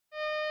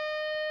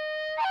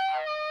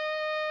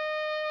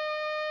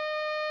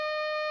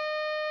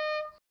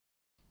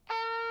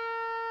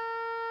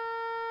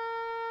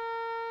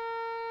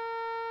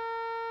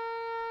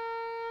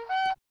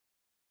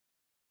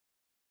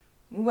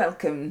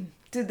Welcome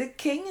to the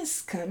King is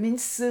Coming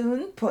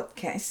Soon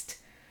podcast,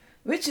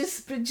 which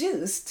is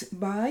produced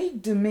by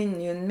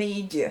Dominion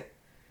Media.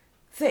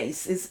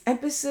 This is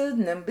episode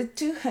number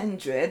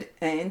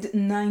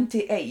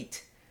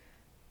 298.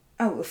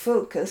 Our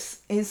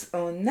focus is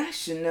on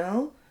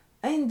national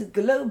and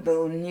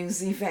global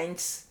news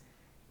events.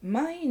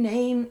 My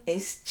name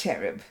is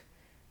Cherub.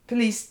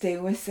 Please stay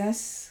with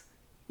us.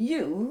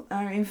 You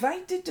are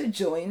invited to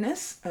join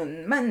us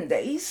on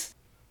Mondays,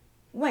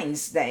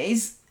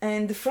 Wednesdays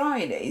and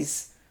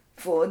Fridays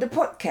for the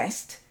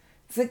podcast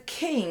The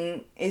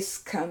King is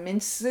Coming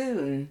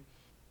Soon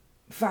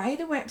via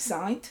the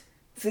website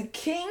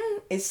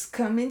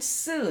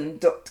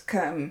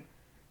thekingiscomingsoon.com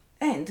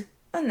and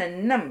on a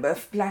number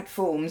of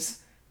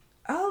platforms.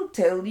 I'll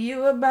tell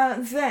you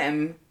about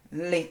them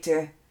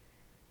later.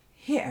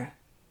 Here,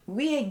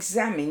 we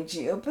examine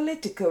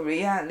geopolitical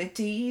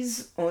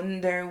realities on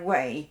their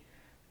way.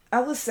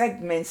 Our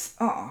segments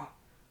are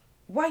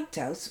White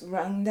House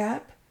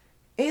Roundup,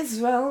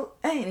 Israel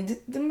and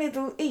the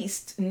Middle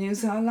East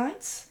news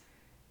highlights,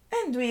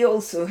 and we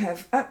also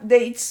have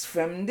updates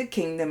from the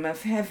Kingdom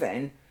of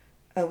Heaven,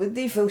 our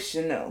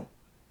devotional.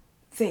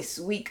 This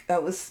week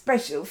our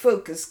special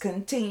focus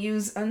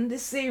continues on the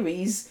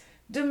series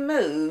The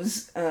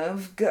Moves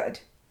of God.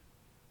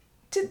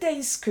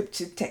 Today's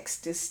scripture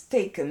text is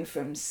taken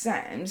from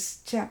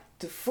Psalms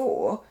chapter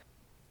 4,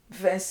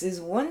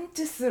 verses 1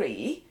 to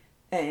 3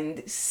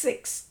 and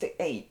 6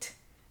 to 8.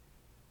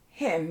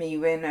 Hear me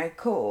when I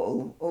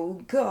call,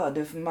 O God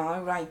of my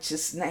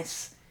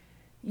righteousness.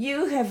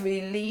 You have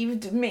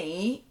relieved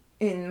me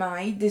in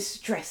my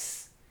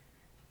distress.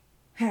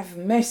 Have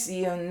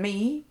mercy on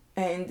me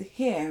and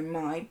hear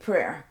my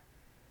prayer.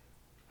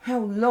 How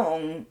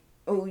long,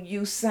 O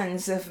you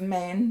sons of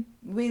men,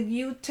 will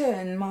you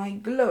turn my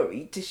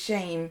glory to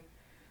shame?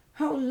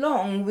 How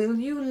long will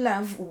you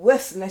love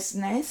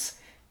worthlessness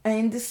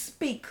and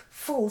speak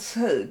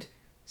falsehood?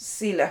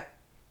 Selah.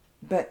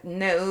 But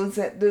know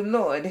that the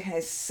Lord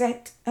has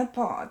set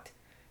apart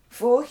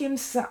for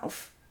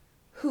himself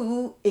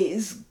who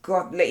is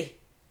godly.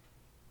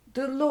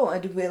 The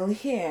Lord will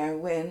hear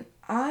when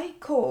I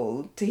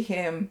call to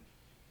him.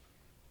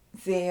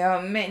 There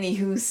are many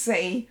who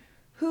say,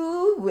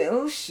 who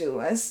will show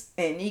us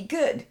any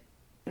good?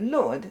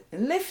 Lord,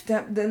 lift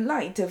up the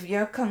light of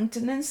your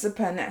countenance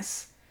upon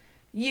us.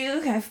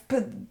 You have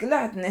put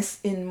gladness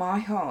in my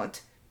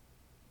heart,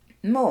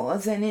 more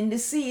than in the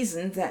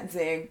season that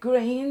their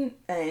grain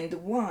and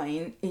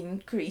wine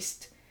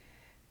increased.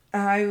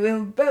 I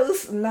will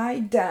both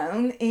lie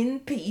down in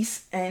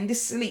peace and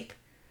sleep.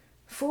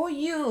 For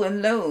you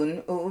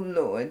alone, O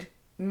Lord,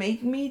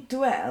 make me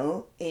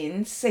dwell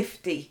in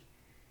safety.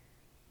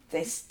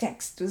 This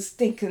text was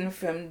taken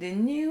from the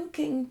New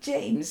King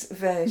James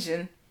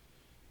Version.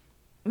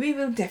 We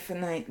will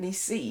definitely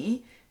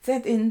see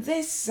that in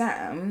this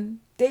psalm,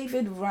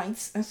 David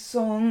writes a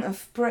song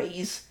of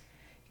praise.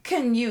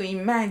 Can you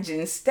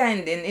imagine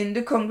standing in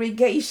the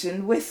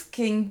congregation with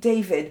King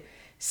David,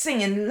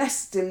 singing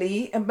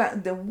lustily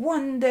about the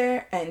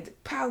wonder and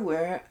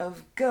power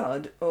of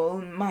God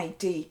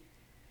Almighty?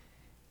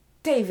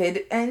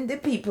 David and the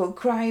people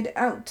cried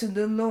out to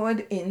the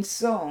Lord in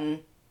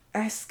song,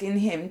 asking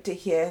him to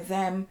hear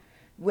them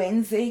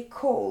when they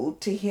called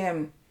to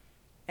him.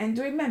 And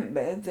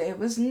remember, there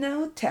was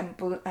no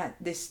temple at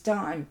this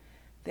time.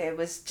 There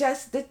was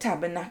just the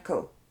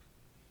tabernacle.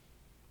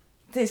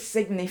 This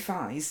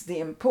signifies the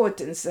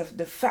importance of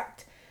the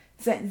fact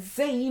that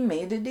they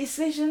made a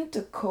decision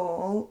to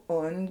call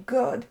on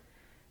God.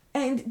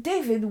 And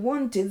David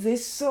wanted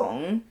this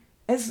song,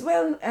 as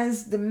well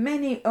as the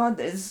many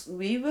others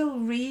we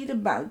will read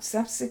about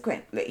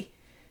subsequently,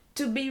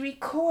 to be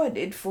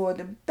recorded for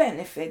the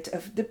benefit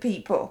of the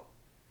people.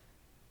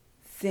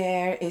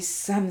 There is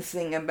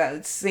something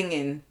about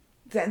singing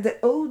that the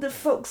older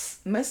folks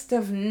must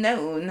have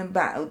known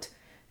about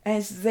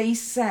as they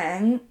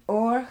sang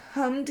or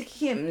hummed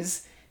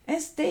hymns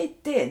as they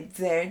did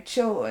their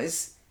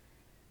chores.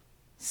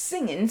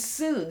 Singing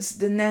soothes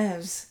the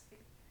nerves.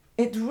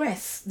 It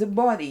rests the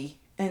body,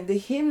 and the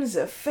hymns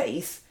of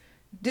faith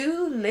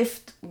do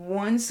lift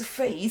one's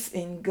faith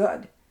in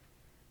God.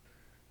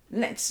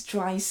 Let's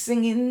try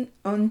singing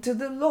unto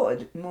the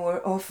Lord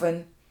more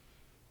often.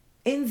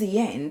 In the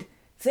end,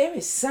 there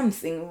is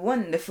something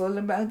wonderful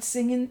about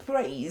singing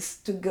praise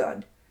to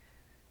God.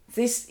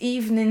 This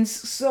evening's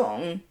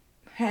song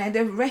had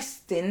a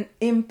resting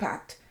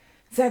impact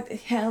that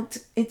helped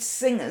its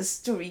singers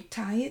to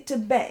retire to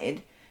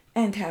bed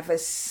and have a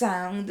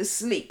sound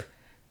sleep,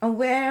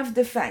 aware of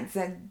the fact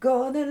that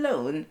God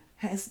alone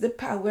has the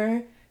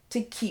power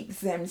to keep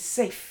them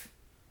safe.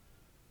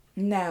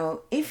 Now,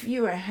 if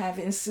you are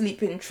having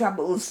sleeping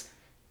troubles,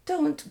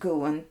 don't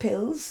go on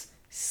pills.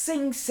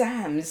 Sing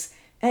psalms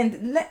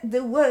and let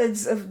the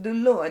words of the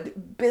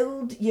Lord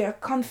build your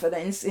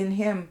confidence in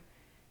him.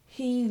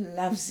 He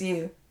loves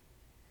you.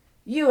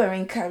 You are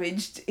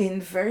encouraged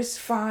in verse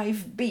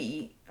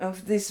 5b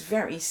of this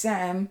very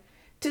psalm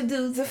to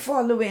do the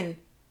following.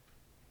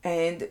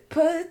 And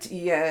put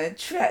your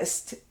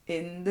trust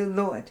in the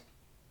Lord.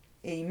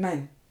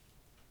 Amen.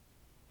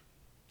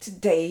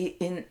 Today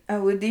in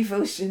our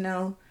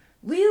devotional,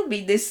 we'll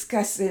be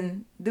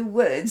discussing the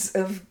words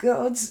of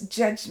God's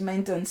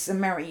judgment on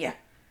Samaria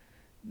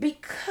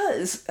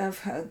because of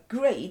her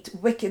great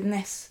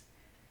wickedness.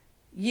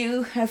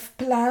 You have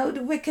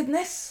plowed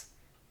wickedness,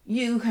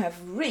 you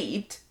have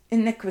reaped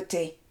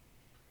iniquity.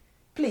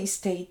 Please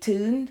stay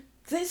tuned.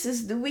 This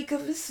is the week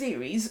of a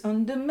series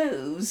on the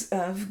moves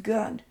of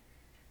God.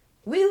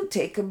 We'll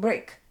take a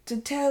break to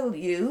tell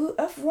you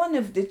of one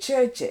of the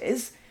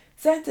churches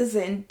that has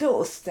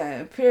endorsed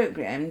our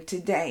program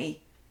today.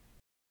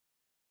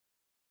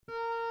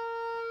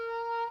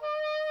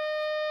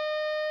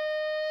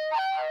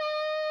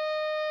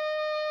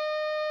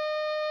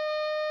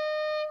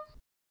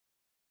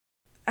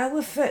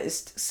 Our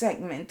first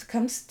segment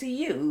comes to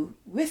you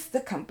with the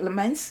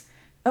compliments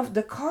of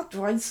the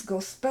Cartwright's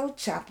Gospel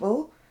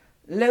Chapel,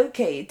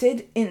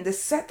 located in the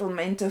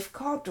settlement of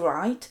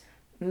Cartwright,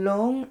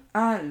 Long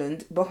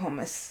Island,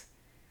 Bahamas.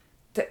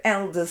 The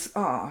elders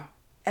are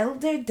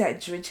Elder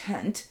Dedridge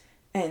Hunt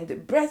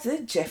and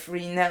Brother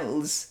Jeffrey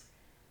Knowles.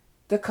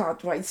 The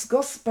Cartwright's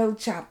Gospel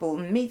Chapel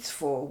meets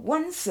for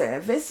one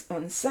service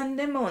on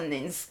Sunday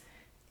mornings.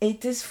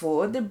 It is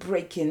for the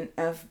breaking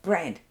of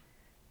bread,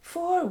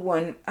 for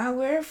 1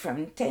 hour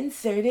from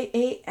 10:30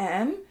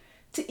 a.m.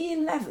 to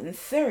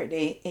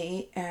 11:30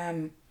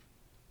 a.m.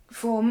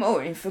 For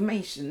more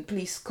information,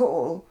 please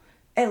call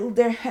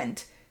Elder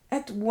Hunt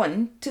at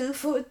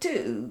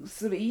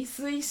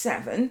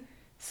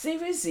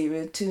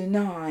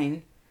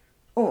 1-242-337-0029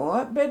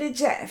 or Brother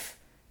Jeff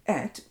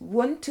at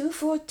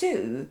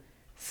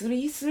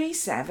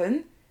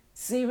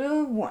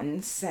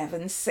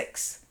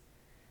 1-242-337-0176.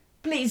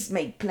 Please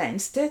make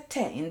plans to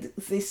attend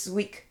this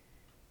week.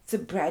 The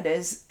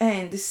brothers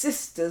and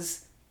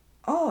sisters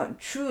are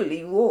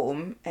truly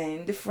warm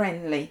and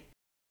friendly.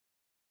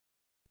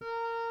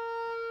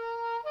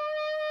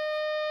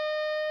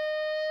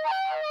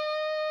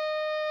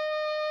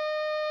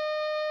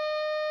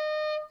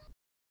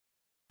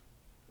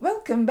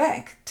 Welcome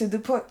back to the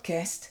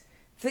podcast.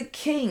 The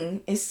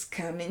King is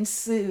coming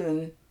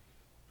soon.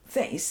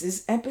 This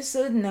is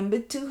episode number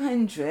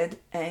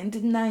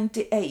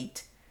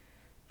 298.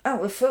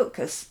 Our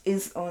focus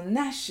is on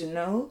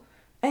national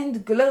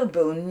and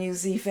global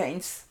news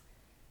events.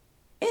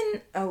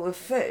 In our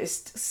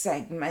first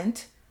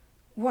segment,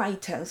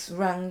 White House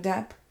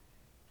Roundup,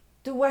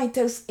 the White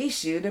House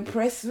issued a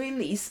press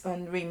release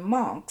on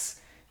remarks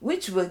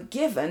which were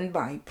given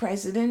by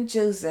President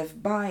Joseph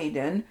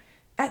Biden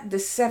at the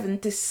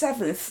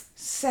 77th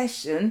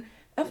session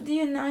of the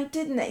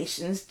United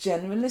Nations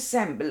General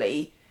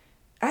Assembly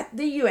at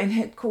the UN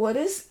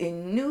headquarters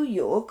in New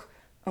York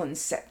on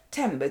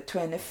September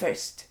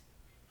 21st.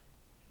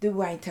 The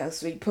White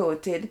House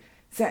reported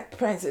that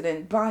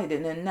President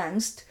Biden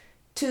announced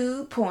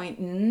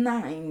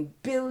 $2.9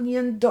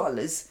 billion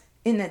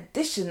in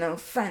additional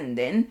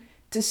funding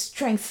to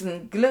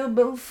strengthen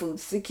global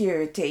food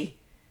security,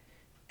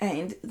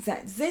 and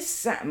that this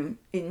sum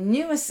in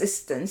new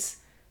assistance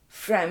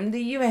from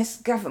the U.S.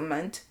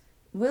 government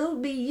will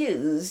be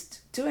used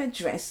to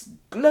address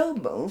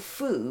global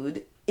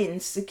food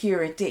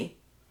insecurity.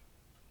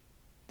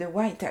 The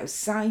White House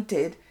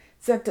cited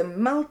that a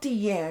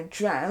multi-year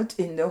drought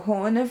in the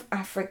Horn of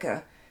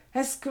Africa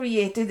has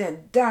created a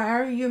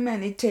dire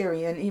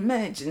humanitarian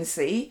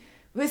emergency,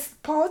 with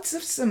parts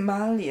of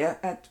Somalia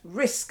at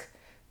risk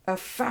of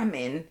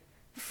famine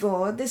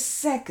for the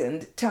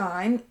second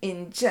time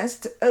in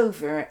just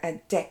over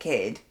a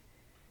decade.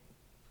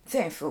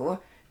 Therefore,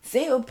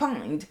 they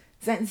opined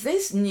that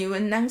this new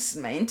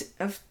announcement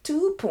of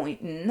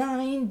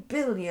 $2.9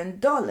 billion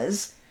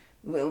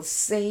will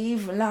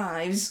save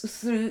lives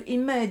through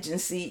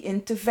emergency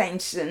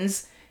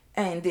interventions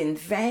and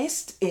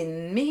invest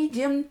in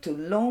medium to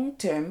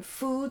long-term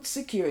food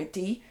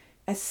security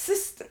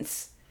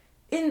assistance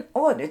in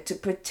order to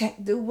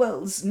protect the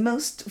world's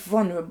most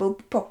vulnerable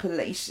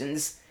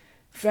populations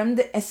from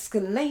the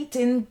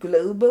escalating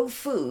global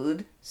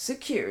food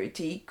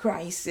security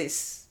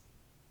crisis.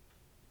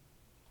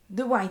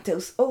 The White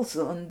House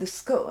also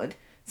underscored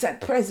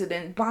that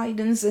President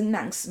Biden's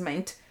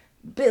announcement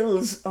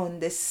builds on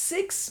the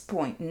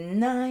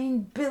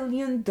 $6.9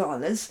 billion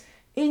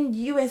in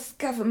U.S.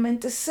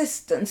 government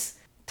assistance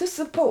to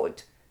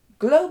support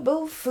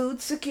global food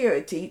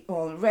security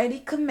already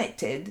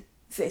committed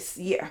this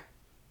year.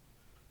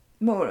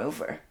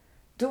 Moreover,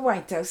 the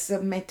White House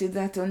submitted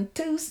that on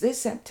Tuesday,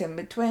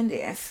 September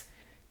 20th,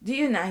 the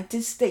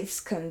United States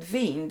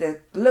convened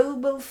a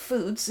Global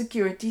Food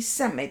Security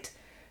Summit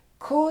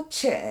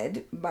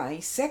co-chaired by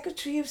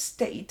Secretary of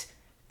State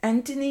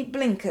Antony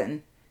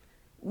Blinken,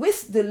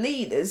 with the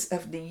leaders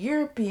of the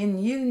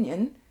European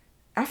Union,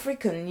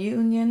 African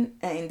Union,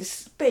 and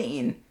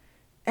Spain,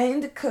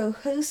 and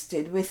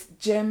co-hosted with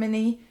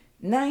Germany,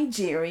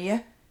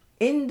 Nigeria,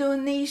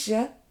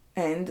 Indonesia,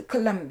 and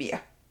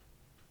Colombia.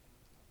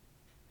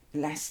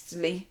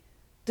 Lastly,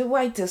 the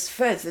White House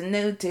further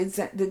noted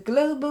that the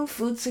Global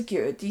Food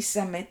Security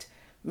Summit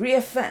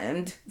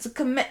reaffirmed the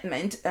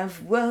commitment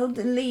of world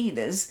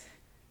leaders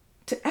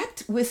to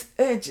act with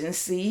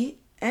urgency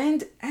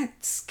and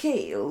at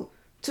scale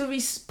to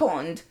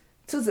respond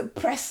to the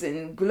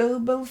pressing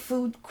global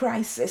food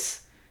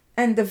crisis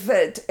and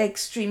avert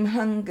extreme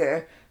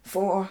hunger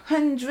for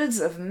hundreds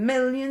of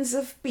millions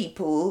of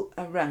people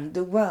around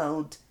the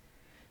world,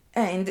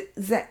 and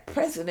that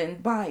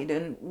President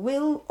Biden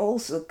will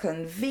also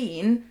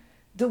convene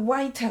the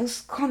White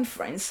House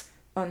Conference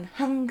on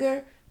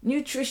Hunger,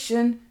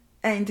 Nutrition,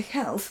 and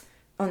Health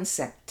on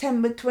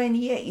September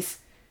 28th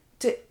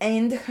to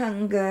end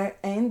hunger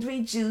and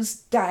reduce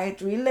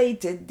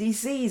diet-related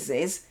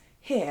diseases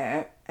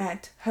here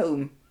at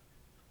home.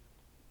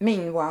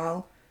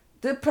 Meanwhile,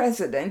 the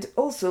president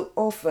also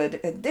offered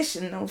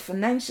additional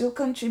financial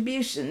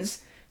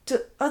contributions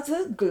to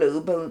other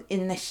global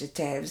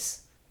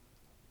initiatives.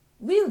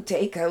 We'll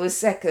take our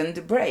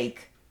second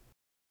break.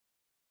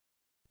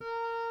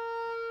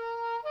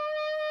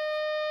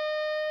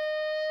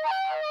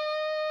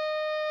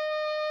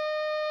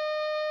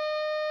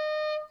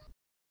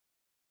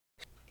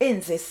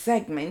 In this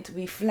segment,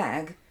 we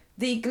flag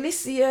the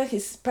Iglesia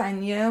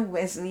Hispania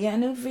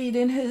Wesleyana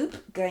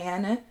Wiedenhoop,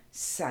 Guyana,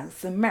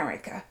 South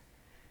America.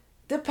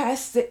 The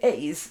pastor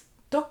is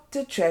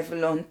Dr.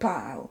 Trevelyan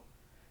Powell.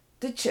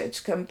 The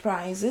church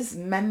comprises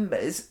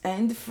members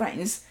and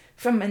friends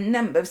from a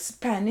number of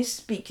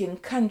Spanish-speaking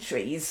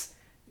countries,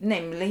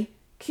 namely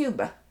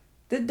Cuba,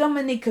 the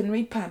Dominican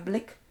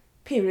Republic,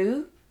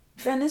 Peru,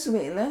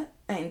 Venezuela,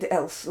 and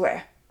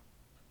elsewhere.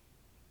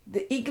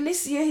 The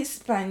Iglesia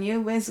Hispania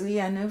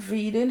Wesleyana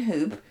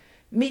Wiedenhoop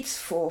meets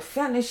for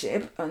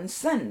fellowship on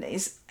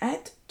Sundays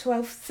at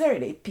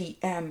 12:30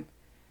 p.m.,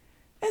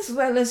 as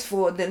well as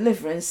for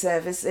deliverance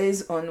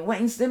services on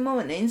Wednesday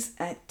mornings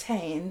at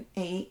 10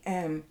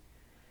 a.m.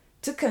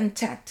 To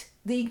contact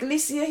the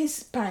Iglesia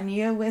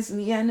Hispania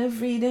Wesleyana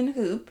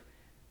Wiedenhoop,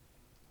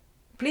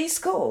 please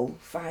call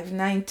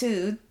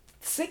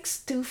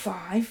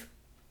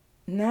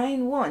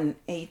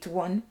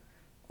 592-625-9181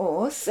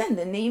 or send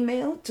an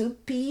email to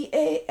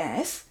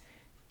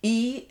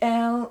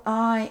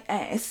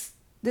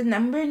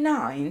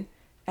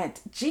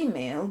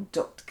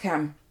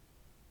PASELIS9@gmail.com.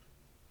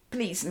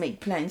 Please make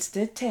plans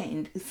to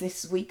attend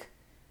this week.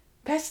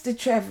 Pastor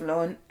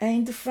Trevelyan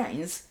and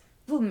friends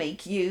will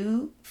make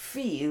you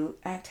feel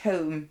at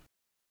home.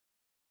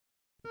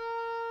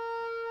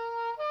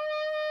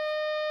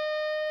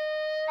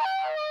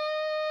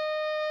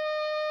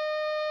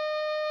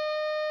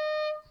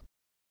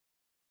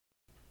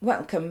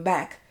 Welcome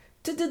back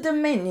to the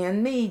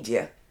Dominion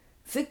Media,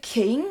 The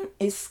King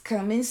is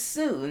Coming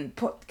Soon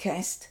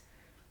podcast.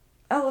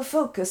 Our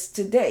focus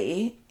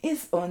today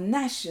is on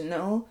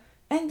national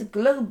and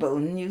global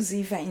news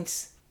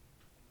events.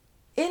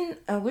 In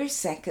our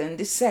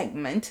second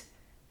segment,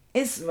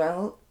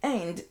 Israel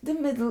and the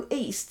Middle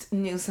East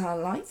news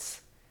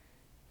highlights,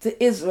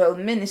 the Israel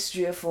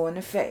Ministry of Foreign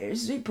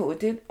Affairs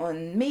reported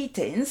on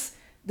meetings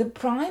the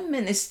Prime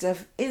Minister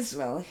of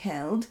Israel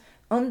held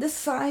on the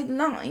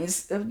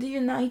sidelines of the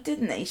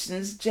United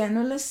Nations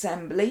General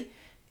Assembly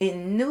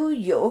in New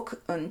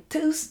York on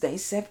Tuesday,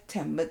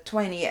 September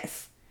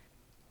 20th.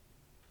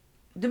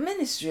 The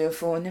Ministry of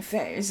Foreign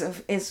Affairs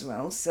of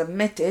Israel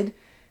submitted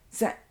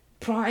that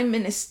Prime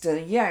Minister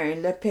Yair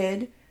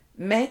Lapid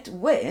met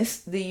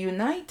with the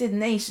United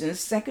Nations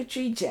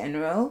Secretary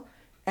General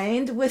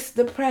and with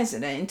the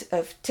President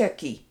of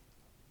Turkey.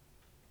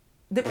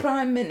 The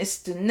Prime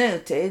Minister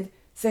noted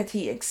that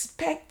he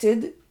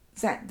expected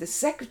that the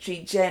Secretary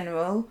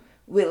General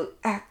will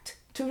act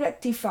to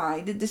rectify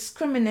the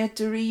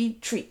discriminatory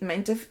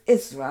treatment of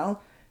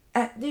Israel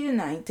at the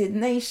United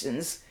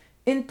Nations,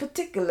 in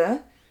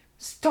particular,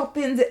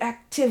 stopping the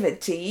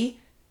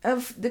activity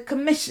of the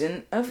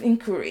Commission of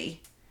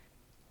Inquiry.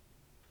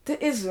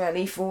 The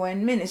Israeli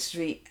Foreign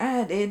Ministry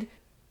added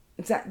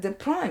that the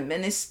Prime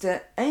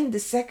Minister and the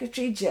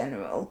Secretary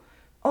General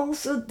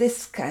also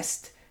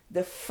discussed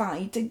the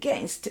fight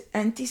against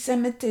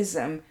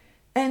anti-Semitism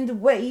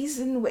and ways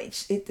in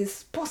which it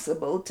is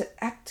possible to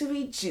act to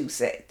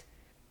reduce it.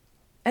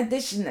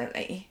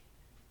 Additionally,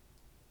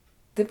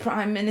 the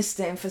Prime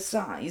Minister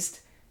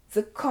emphasized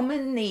the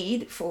common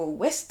need for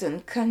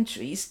Western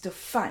countries to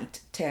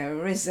fight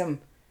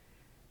terrorism.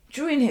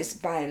 During his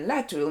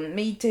bilateral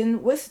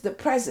meeting with the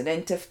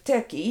President of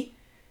Turkey,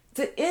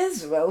 the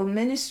Israel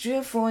Ministry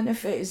of Foreign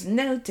Affairs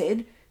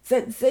noted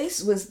that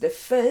this was the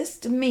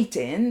first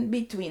meeting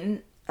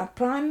between a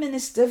Prime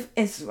Minister of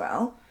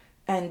Israel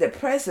and the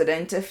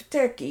President of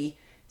Turkey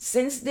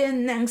since the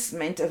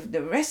announcement of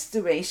the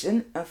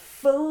restoration of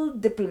full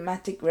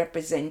diplomatic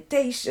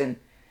representation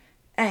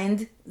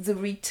and the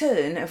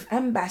return of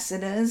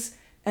ambassadors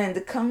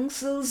and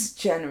consuls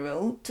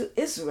general to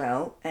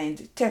Israel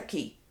and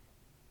Turkey.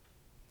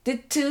 The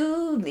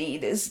two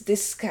leaders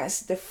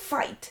discussed the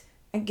fight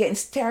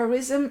against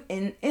terrorism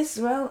in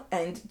Israel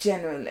and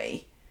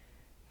generally.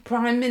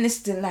 Prime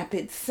Minister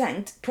Lapid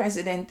thanked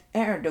President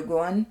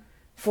Erdogan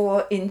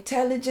for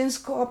intelligence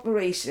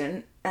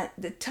cooperation at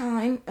the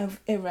time of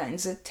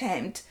Iran's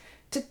attempt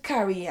to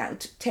carry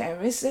out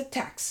terrorist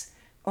attacks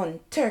on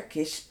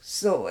Turkish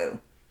soil.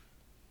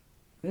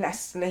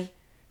 Lastly,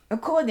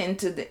 According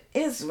to the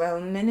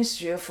Israel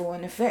Ministry of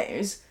Foreign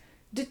Affairs,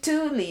 the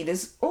two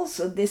leaders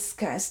also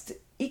discussed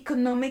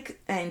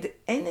economic and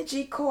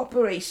energy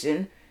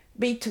cooperation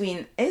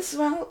between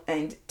Israel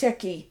and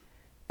Turkey,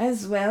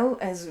 as well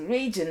as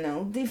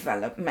regional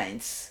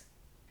developments.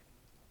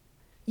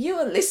 You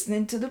are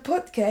listening to the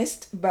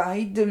podcast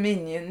by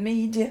Dominion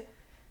Media.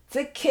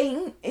 The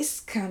King is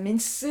coming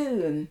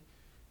soon.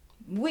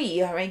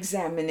 We are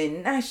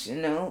examining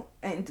national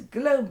and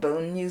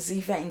global news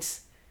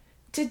events.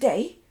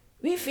 Today,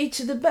 we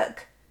feature the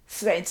book,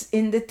 Threads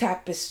in the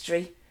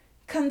Tapestry,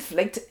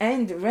 Conflict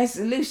and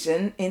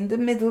Resolution in the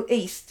Middle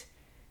East.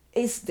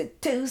 Is the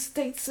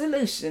two-state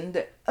solution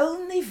the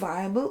only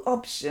viable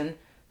option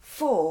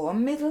for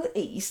Middle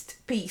East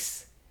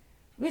peace?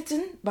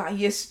 Written by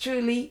yours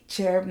truly,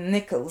 Cherub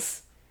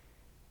Nichols.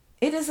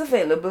 It is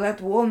available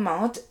at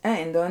Walmart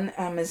and on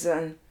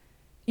Amazon.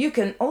 You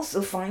can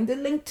also find a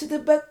link to the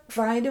book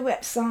via the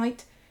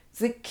website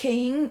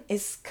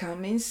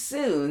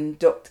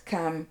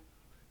thekingiscomingsoon.com.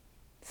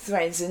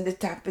 Threads in the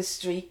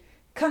Tapestry,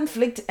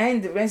 Conflict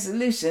and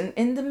Resolution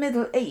in the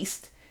Middle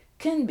East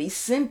can be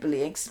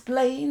simply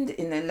explained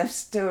in a love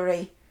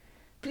story.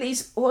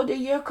 Please order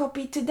your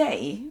copy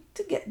today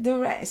to get the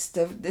rest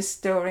of the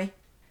story.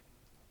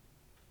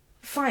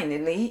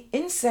 Finally,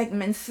 in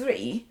segment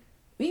 3,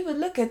 we will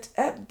look at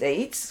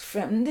updates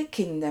from the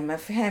Kingdom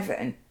of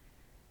Heaven.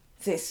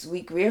 This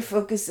week we are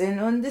focusing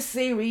on the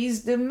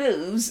series The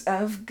Moves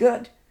of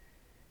God.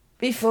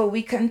 Before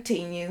we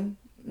continue,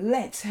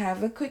 let's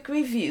have a quick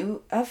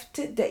review of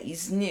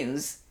today's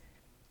news.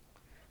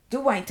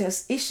 The White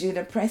House issued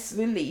a press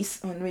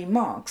release on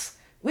remarks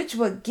which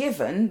were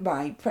given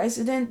by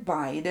President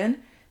Biden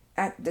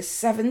at the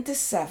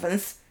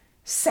 77th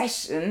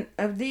session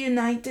of the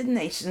United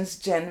Nations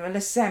General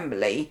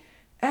Assembly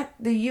at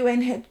the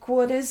UN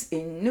headquarters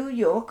in New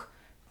York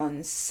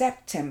on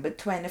September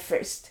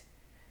 21st.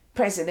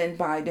 President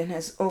Biden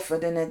has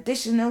offered an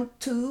additional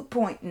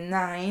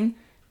 $2.9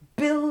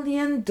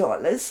 billion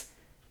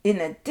in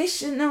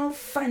additional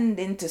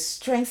funding to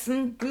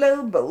strengthen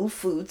global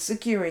food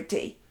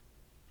security.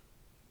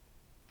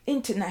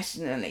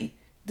 Internationally,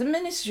 the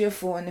Ministry of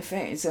Foreign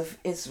Affairs of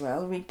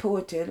Israel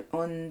reported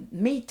on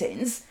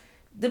meetings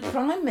the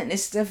Prime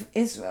Minister of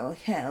Israel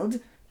held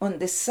on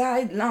the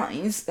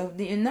sidelines of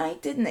the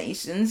United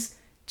Nations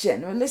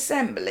General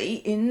Assembly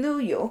in New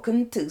York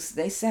on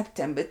Tuesday,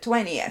 September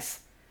 20th.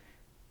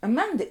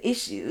 Among the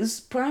issues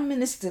Prime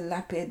Minister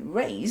Lapid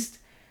raised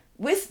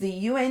with the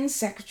UN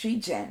Secretary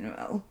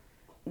General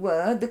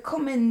were the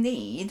common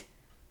need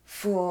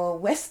for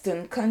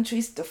Western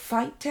countries to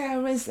fight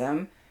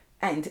terrorism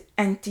and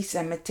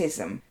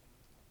anti-Semitism.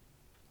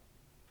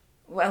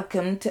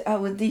 Welcome to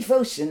our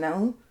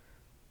devotional.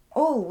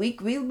 All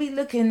week we'll be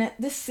looking at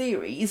the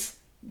series,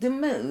 The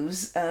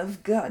Moves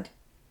of God.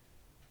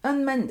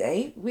 On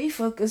Monday, we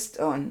focused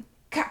on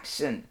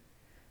Caption,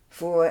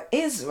 for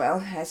Israel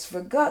has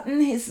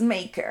forgotten his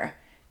Maker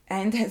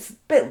and has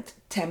built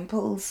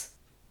temples.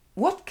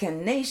 What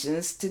can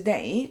nations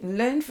today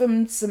learn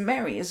from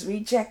Samaria's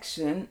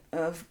rejection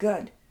of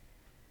God?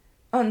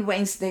 On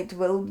Wednesday it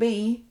will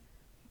be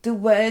the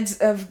words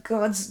of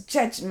God's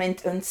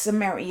judgment on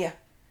Samaria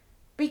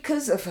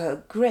because of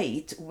her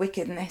great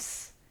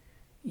wickedness.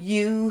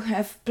 You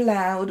have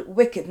plowed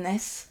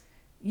wickedness,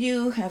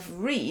 you have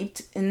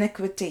reaped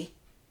iniquity.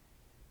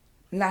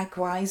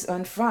 Likewise,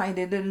 on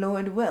Friday, the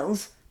Lord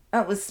wills,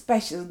 our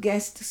special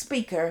guest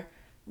speaker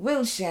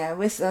will share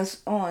with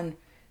us on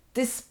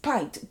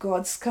despite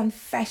God's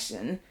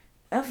confession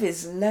of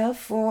his love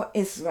for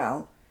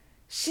Israel,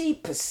 she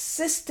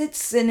persisted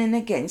sinning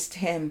against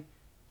him.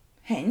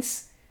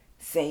 Hence,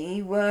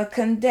 they were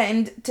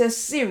condemned to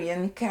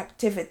Syrian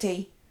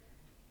captivity.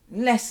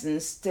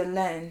 Lessons to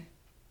learn.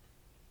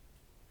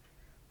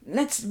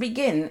 Let's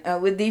begin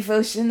our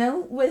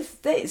devotional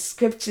with this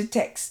scripture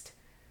text.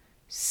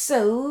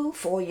 Sow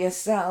for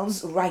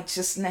yourselves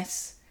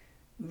righteousness,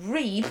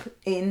 reap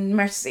in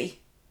mercy.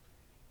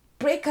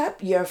 Break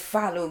up your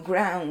fallow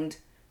ground,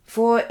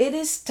 for it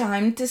is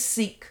time to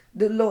seek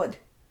the Lord,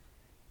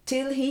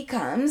 till he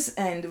comes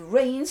and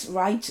rains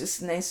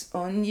righteousness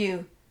on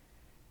you.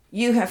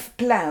 You have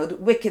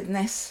plowed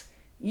wickedness,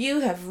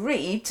 you have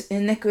reaped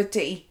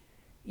iniquity,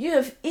 you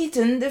have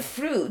eaten the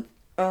fruit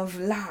of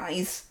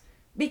lies,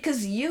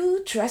 because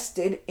you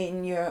trusted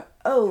in your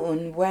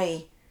own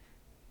way,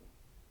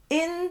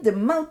 in the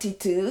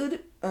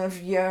multitude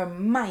of your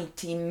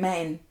mighty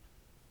men.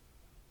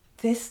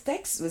 This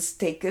text was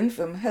taken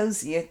from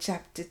Hosea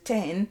chapter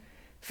 10,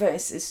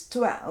 verses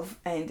 12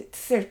 and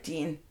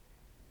 13.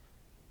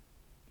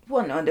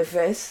 One other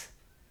verse.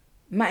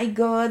 My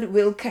God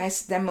will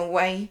cast them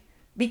away,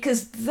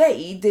 because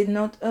they did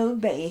not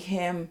obey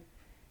him,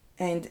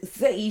 and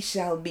they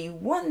shall be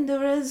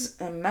wanderers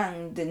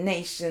among the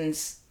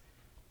nations.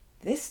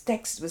 This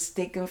text was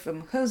taken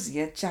from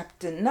Hosea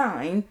chapter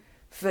 9,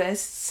 verse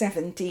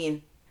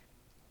 17.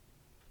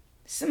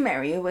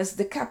 Samaria was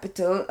the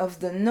capital of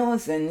the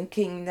northern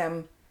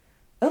kingdom.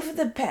 Over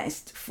the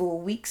past 4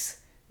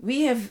 weeks,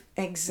 we have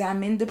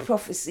examined the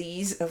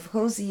prophecies of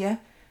Hosea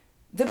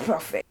the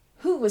prophet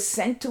who was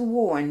sent to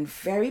warn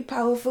very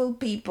powerful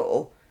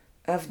people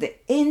of the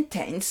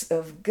intents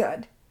of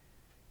God,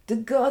 the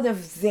God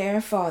of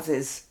their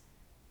fathers,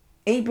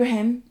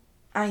 Abraham,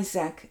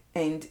 Isaac,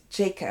 and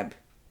Jacob.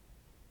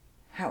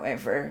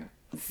 However,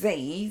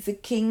 they, the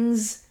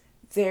kings,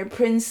 their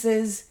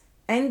princes,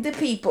 and the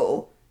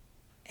people,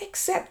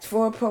 except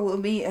for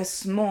probably a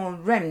small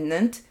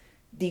remnant,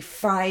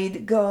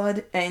 defied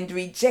God and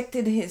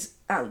rejected his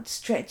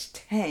outstretched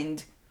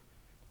hand.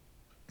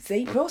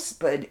 They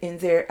prospered in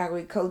their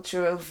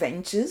agricultural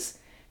ventures,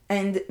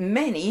 and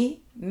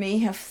many may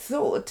have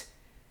thought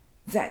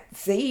that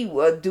they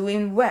were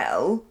doing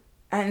well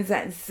and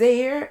that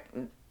there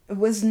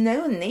was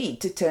no need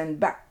to turn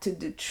back to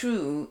the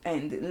true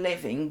and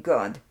living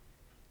God.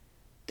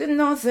 The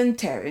Northern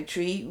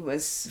Territory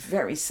was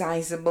very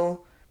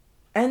sizable,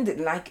 and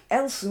like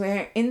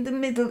elsewhere in the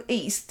Middle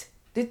East,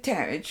 the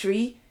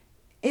territory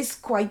is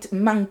quite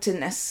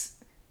mountainous,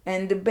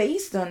 and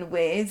based on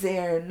where they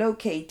are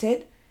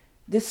located,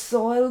 the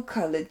soil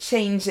color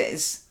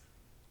changes.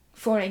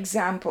 For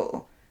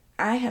example,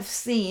 I have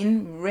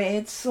seen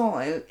red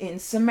soil in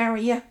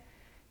Samaria,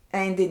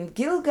 and in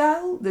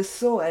Gilgal the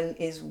soil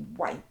is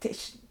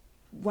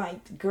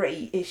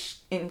white-grayish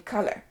in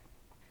color.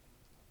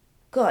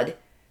 God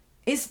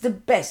is the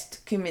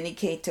best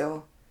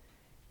communicator.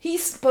 He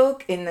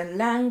spoke in a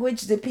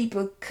language the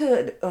people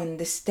could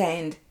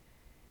understand,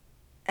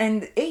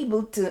 and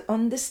able to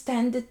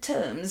understand the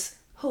terms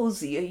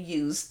Hosea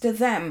used to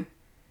them.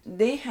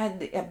 They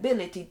had the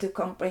ability to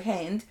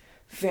comprehend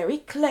very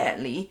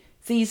clearly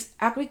these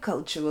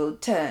agricultural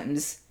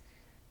terms,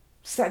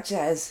 such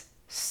as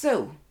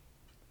sow,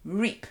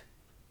 reap,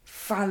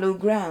 fallow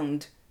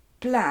ground,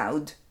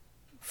 plowed,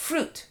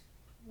 fruit,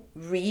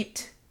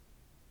 reaped,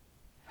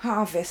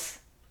 harvest,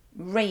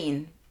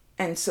 rain,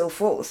 and so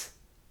forth.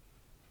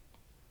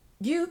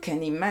 You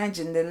can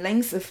imagine the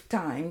length of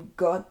time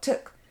God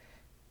took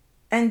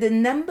and the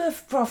number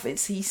of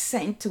prophets he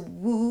sent to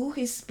woo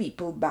his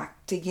people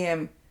back to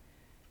him.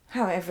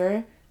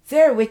 However,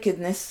 their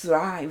wickedness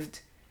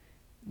thrived.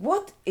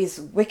 What is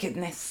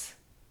wickedness?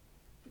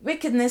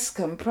 Wickedness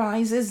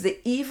comprises the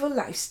evil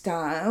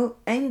lifestyle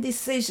and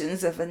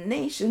decisions of a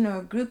nation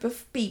or group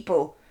of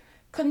people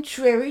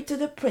contrary to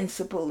the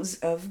principles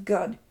of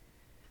God.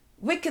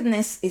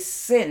 Wickedness is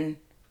sin.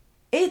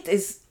 It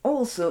is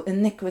also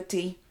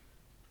iniquity.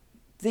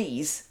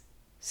 These,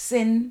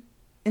 sin,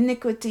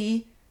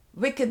 iniquity,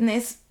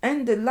 wickedness,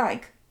 and the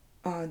like,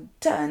 are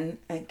done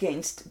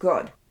against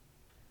God.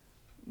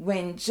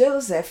 When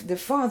Joseph, the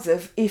father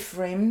of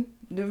Ephraim,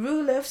 the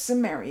ruler of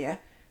Samaria,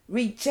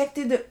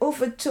 rejected the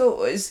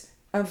overtures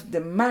of the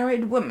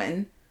married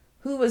woman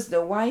who was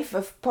the wife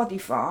of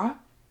Potiphar,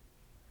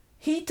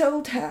 he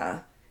told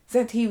her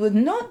that he would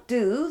not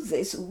do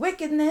this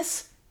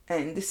wickedness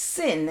and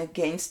sin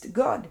against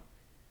God.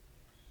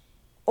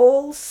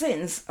 All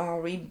sins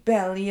are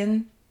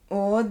rebellion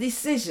or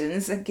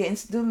decisions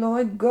against the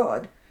Lord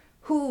God,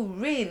 who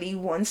really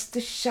wants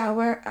to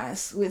shower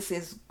us with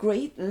his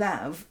great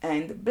love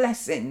and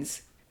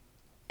blessings.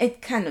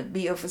 It cannot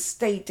be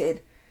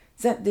overstated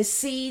that the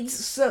seeds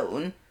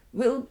sown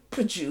will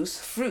produce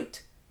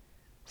fruit.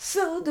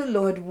 So the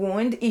Lord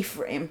warned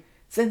Ephraim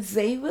that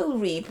they will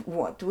reap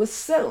what was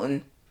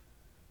sown.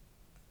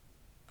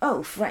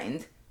 Oh,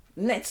 friend,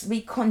 let's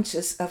be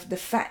conscious of the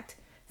fact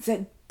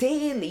that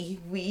daily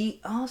we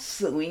are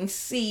sowing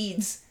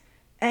seeds,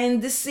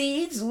 and the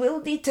seeds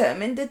will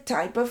determine the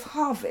type of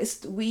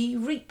harvest we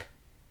reap.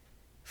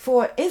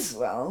 For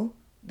Israel,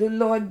 the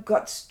Lord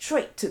got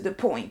straight to the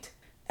point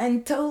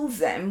and told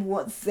them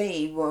what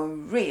they were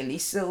really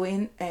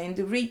sowing and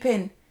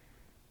reaping.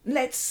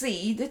 Let's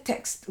see the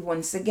text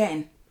once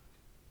again.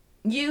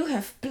 You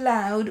have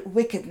plowed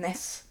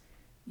wickedness.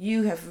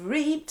 You have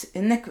reaped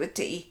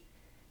iniquity.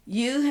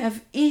 You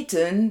have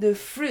eaten the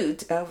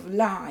fruit of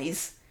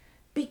lies,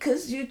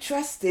 because you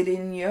trusted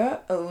in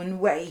your own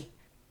way,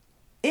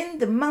 in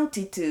the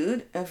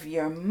multitude of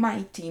your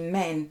mighty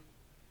men.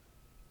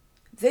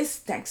 This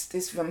text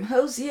is from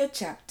Hosea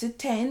chapter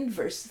 10,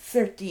 verse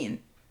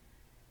 13.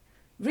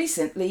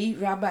 Recently,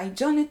 Rabbi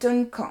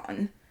Jonathan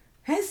Cahn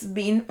has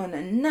been on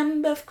a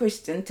number of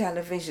Christian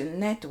television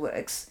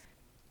networks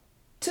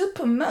to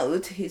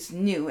promote his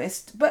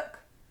newest book,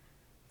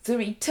 The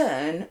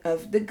Return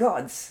of the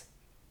Gods.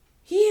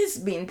 He has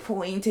been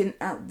pointing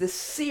out the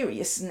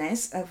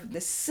seriousness of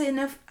the sin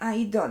of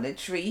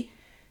idolatry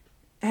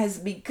has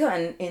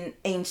begun in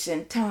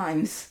ancient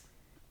times.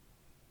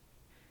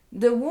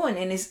 The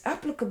warning is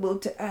applicable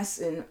to us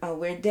in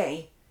our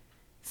day.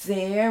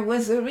 There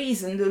was a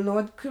reason the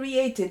Lord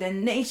created a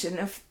nation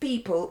of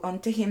people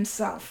unto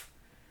himself,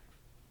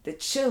 the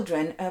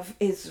children of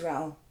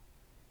Israel.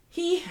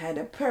 He had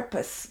a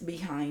purpose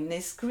behind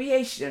his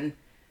creation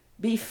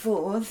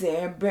before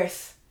their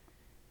birth.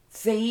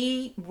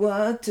 They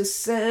were to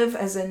serve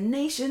as a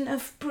nation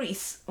of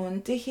priests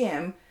unto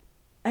him,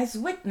 as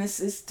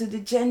witnesses to the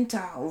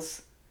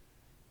Gentiles.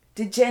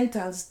 The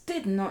Gentiles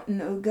did not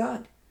know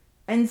God,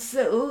 and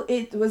so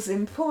it was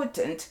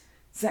important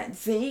that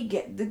they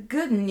get the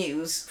good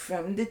news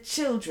from the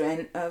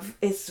children of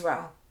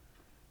Israel.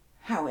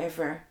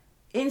 However,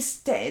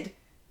 instead,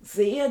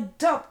 they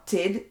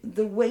adopted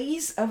the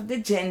ways of the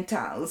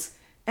Gentiles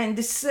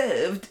and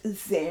served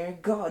their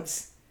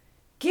gods,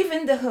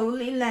 giving the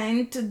Holy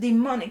Land to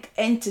demonic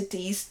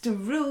entities to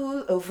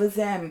rule over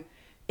them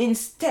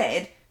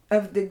instead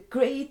of the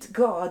great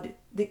God,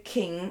 the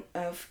King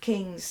of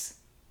Kings.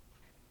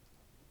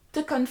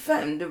 To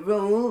confirm the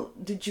role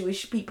the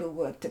Jewish people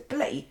were to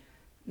play,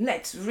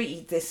 let's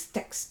read this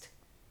text.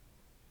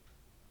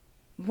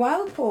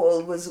 While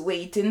Paul was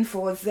waiting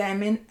for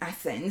them in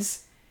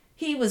Athens,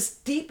 he was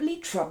deeply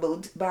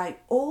troubled by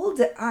all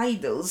the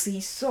idols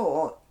he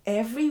saw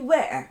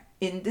everywhere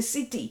in the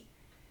city.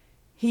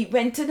 He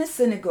went to the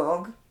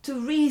synagogue to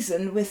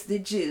reason with the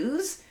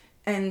Jews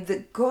and the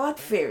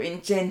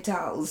God-fearing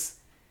Gentiles,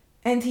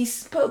 and he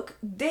spoke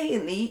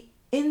daily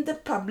in the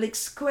public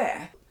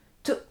square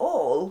to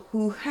all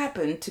who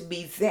happened to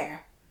be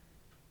there.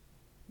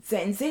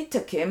 Then they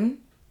took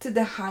him to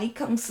the high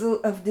council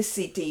of the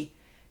city.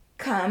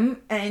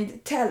 "Come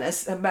and tell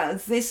us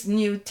about this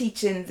new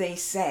teaching," they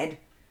said.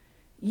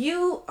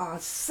 "You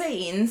are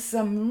saying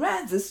some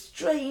rather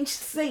strange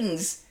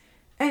things,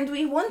 and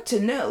we want to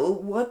know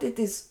what it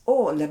is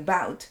all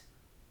about."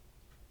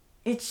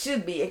 It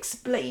should be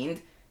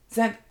explained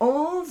that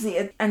all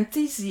the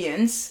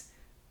Athenians,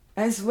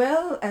 as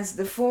well as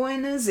the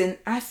foreigners in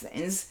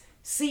Athens,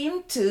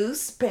 seemed to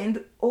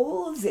spend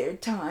all their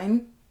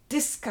time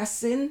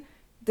discussing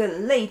the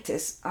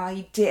latest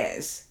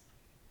ideas.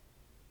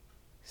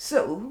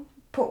 So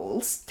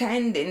Paul,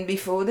 standing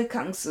before the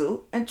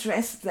council,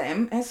 addressed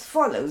them as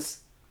follows: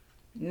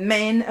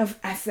 "Men of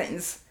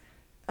Athens,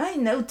 I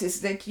notice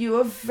that you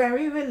are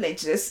very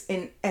religious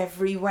in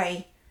every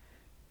way.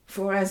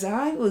 For as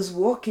I was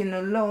walking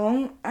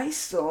along, I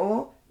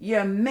saw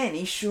your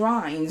many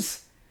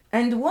shrines,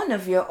 and one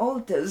of your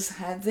altars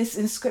had this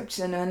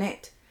inscription on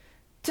it: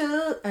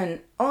 'To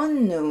an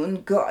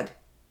unknown God.'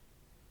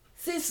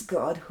 This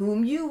God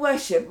whom you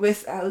worship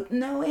without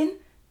knowing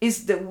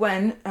is the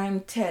one I'm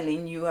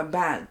telling you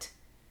about.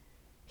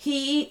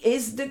 He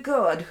is the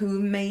God who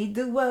made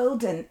the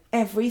world and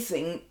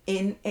everything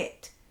in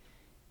it.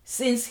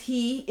 Since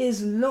he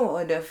is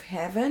Lord of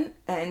heaven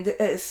and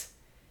earth,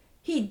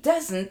 he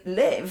doesn't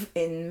live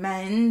in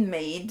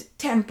man-made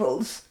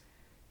temples,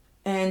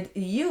 and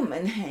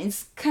human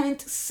hands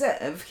can't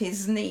serve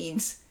his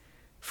needs,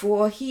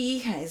 for he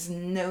has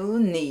no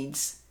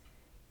needs.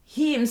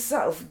 He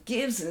himself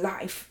gives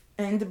life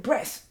and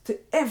breath to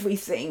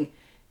everything,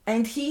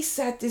 and he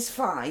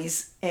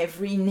satisfies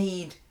every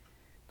need.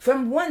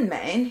 From one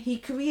man he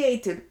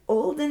created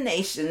all the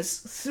nations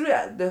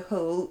throughout the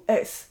whole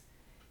earth.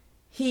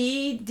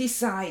 He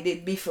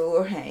decided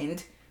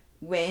beforehand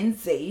when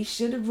they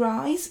should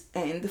rise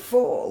and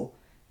fall,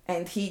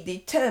 and he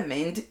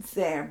determined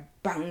their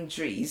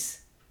boundaries."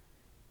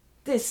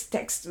 This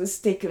text was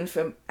taken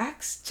from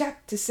Acts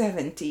chapter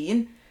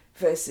 17,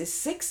 verses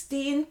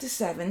 16 to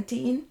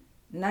 17,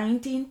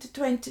 19 to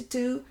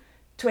 22,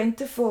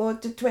 24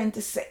 to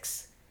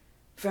 26,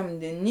 from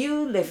the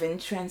New Living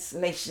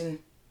Translation.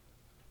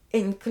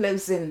 In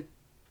closing,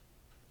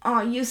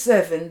 are you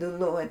serving the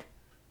Lord?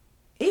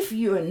 If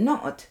you are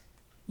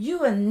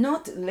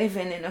not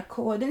living in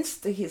accordance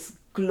to his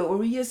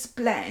glorious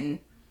plan,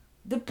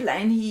 the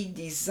plan he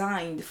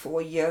designed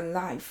for your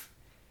life.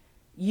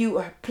 You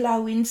are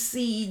plowing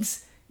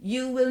seeds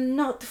you will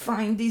not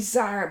find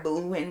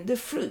desirable when the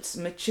fruits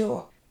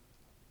mature.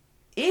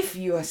 If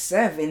you are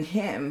serving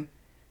him,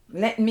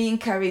 let me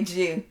encourage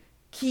you,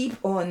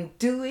 keep on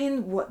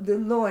doing what the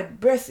Lord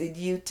birthed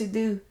you to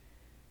do.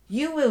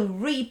 You will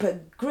reap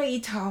a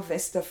great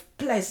harvest of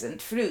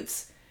pleasant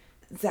fruits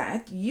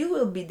that you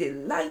will be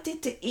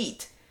delighted to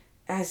eat,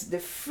 as the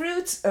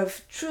fruits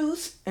of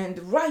truth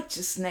and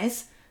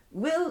righteousness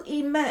will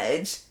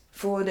emerge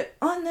for the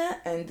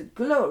honor and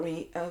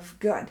glory of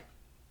God.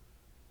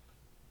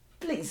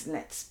 Please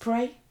let's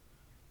pray.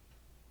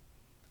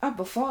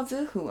 Abba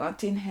Father, who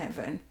art in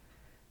heaven,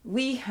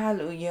 we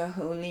hallow your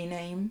holy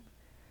name.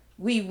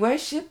 We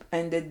worship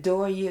and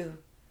adore you.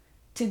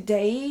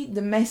 Today,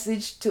 the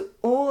message to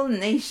all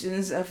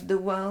nations of the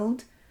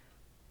world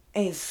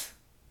is: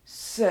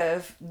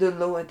 serve the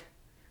Lord.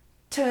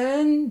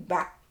 Turn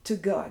back to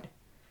God.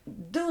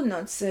 Do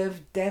not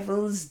serve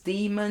devils,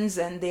 demons,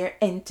 and their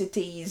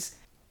entities.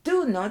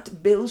 Do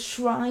not build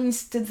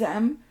shrines to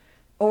them,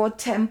 or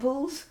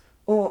temples,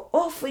 or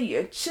offer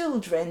your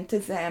children to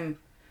them.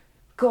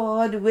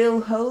 God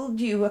will hold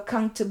you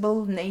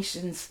accountable,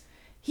 nations.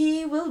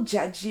 He will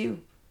judge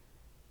you.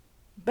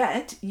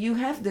 But you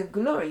have the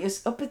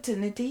glorious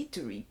opportunity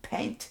to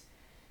repent.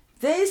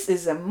 This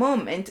is a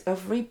moment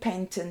of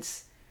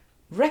repentance,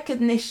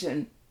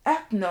 recognition,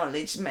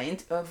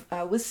 acknowledgement of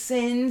our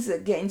sins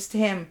against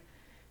him,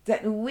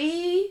 that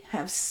we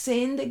have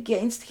sinned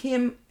against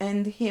him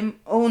and him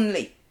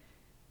only.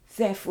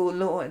 Therefore,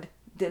 Lord,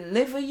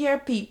 deliver your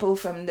people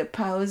from the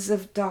powers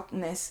of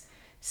darkness.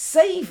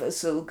 Save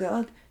us, O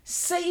God.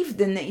 Save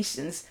the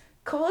nations.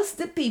 Cause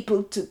the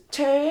people to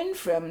turn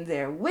from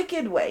their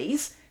wicked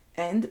ways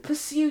and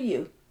pursue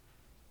you.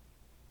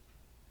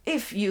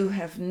 If you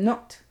have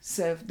not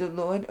served the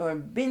Lord or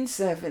been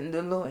serving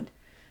the Lord,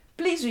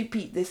 please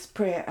repeat this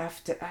prayer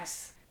after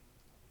us.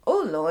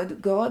 O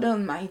Lord God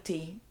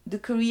Almighty, the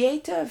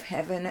Creator of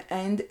heaven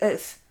and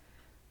earth,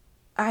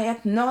 I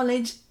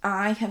acknowledge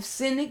I have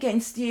sinned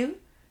against you,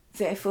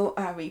 therefore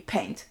I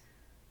repent.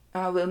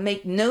 I will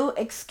make no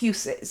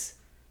excuses,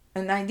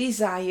 and I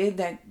desire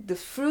that the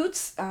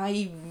fruits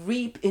I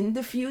reap in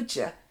the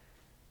future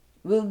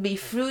will be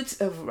fruits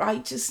of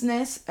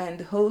righteousness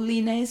and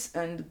holiness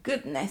and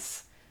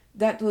goodness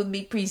that will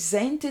be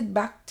presented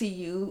back to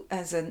you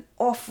as an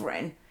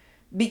offering,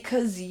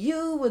 because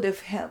you would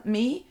have helped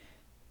me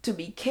to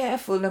be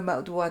careful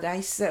about what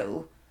I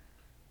sow.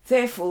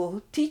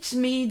 Therefore, teach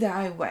me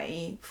thy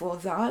way, for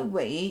thy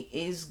way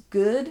is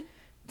good,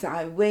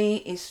 thy way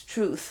is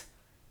truth.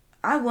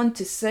 I want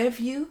to serve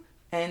you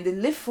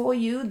and live for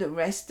you the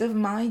rest of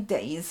my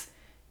days.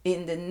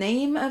 In the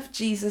name of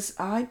Jesus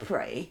I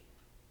pray.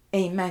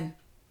 Amen.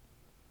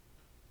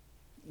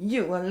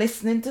 You are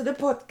listening to the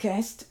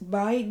podcast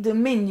by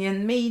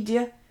Dominion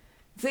Media.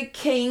 The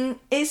King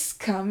is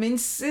coming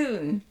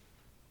soon.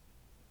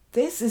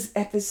 This is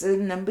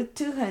episode number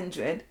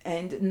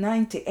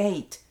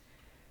 298.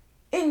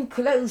 In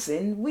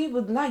closing, we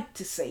would like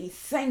to say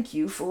thank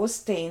you for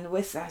staying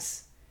with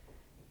us.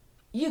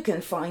 You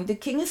can find the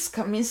King is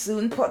Coming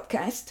Soon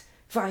podcast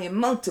via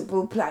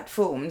multiple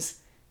platforms,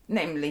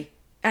 namely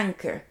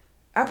Anchor,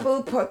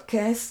 Apple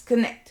Podcasts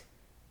Connect,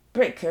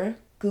 Breaker,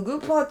 Google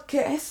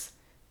Podcasts,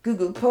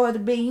 Google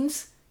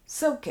Podbeans,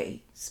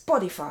 Soke,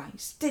 Spotify,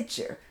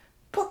 Stitcher,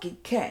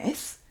 Pocket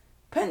Casts,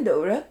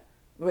 Pandora,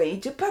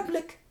 Radio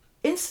Public,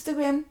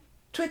 Instagram,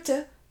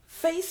 Twitter,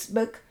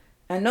 Facebook,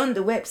 and on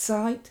the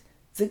website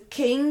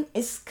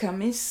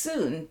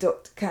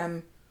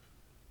thekingiscomingsoon.com.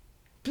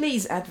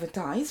 Please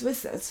advertise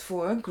with us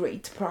for a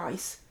great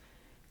price.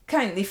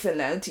 Kindly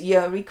fill out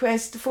your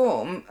request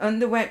form on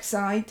the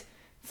website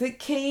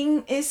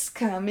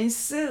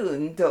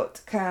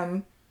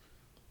thekingiscomingsoon.com.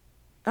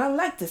 I'd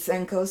like to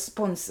thank our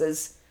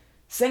sponsors.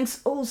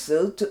 Thanks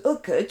also to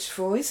Ukach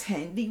for his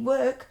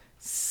handiwork,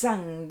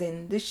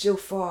 sounding the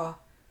shofar.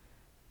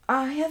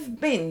 I have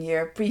been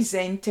your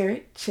presenter,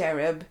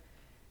 Cherub.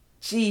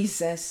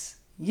 Jesus,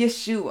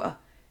 Yeshua,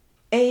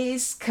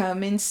 is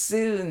coming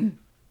soon.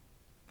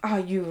 Are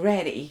you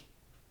ready?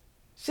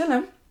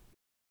 Shalom.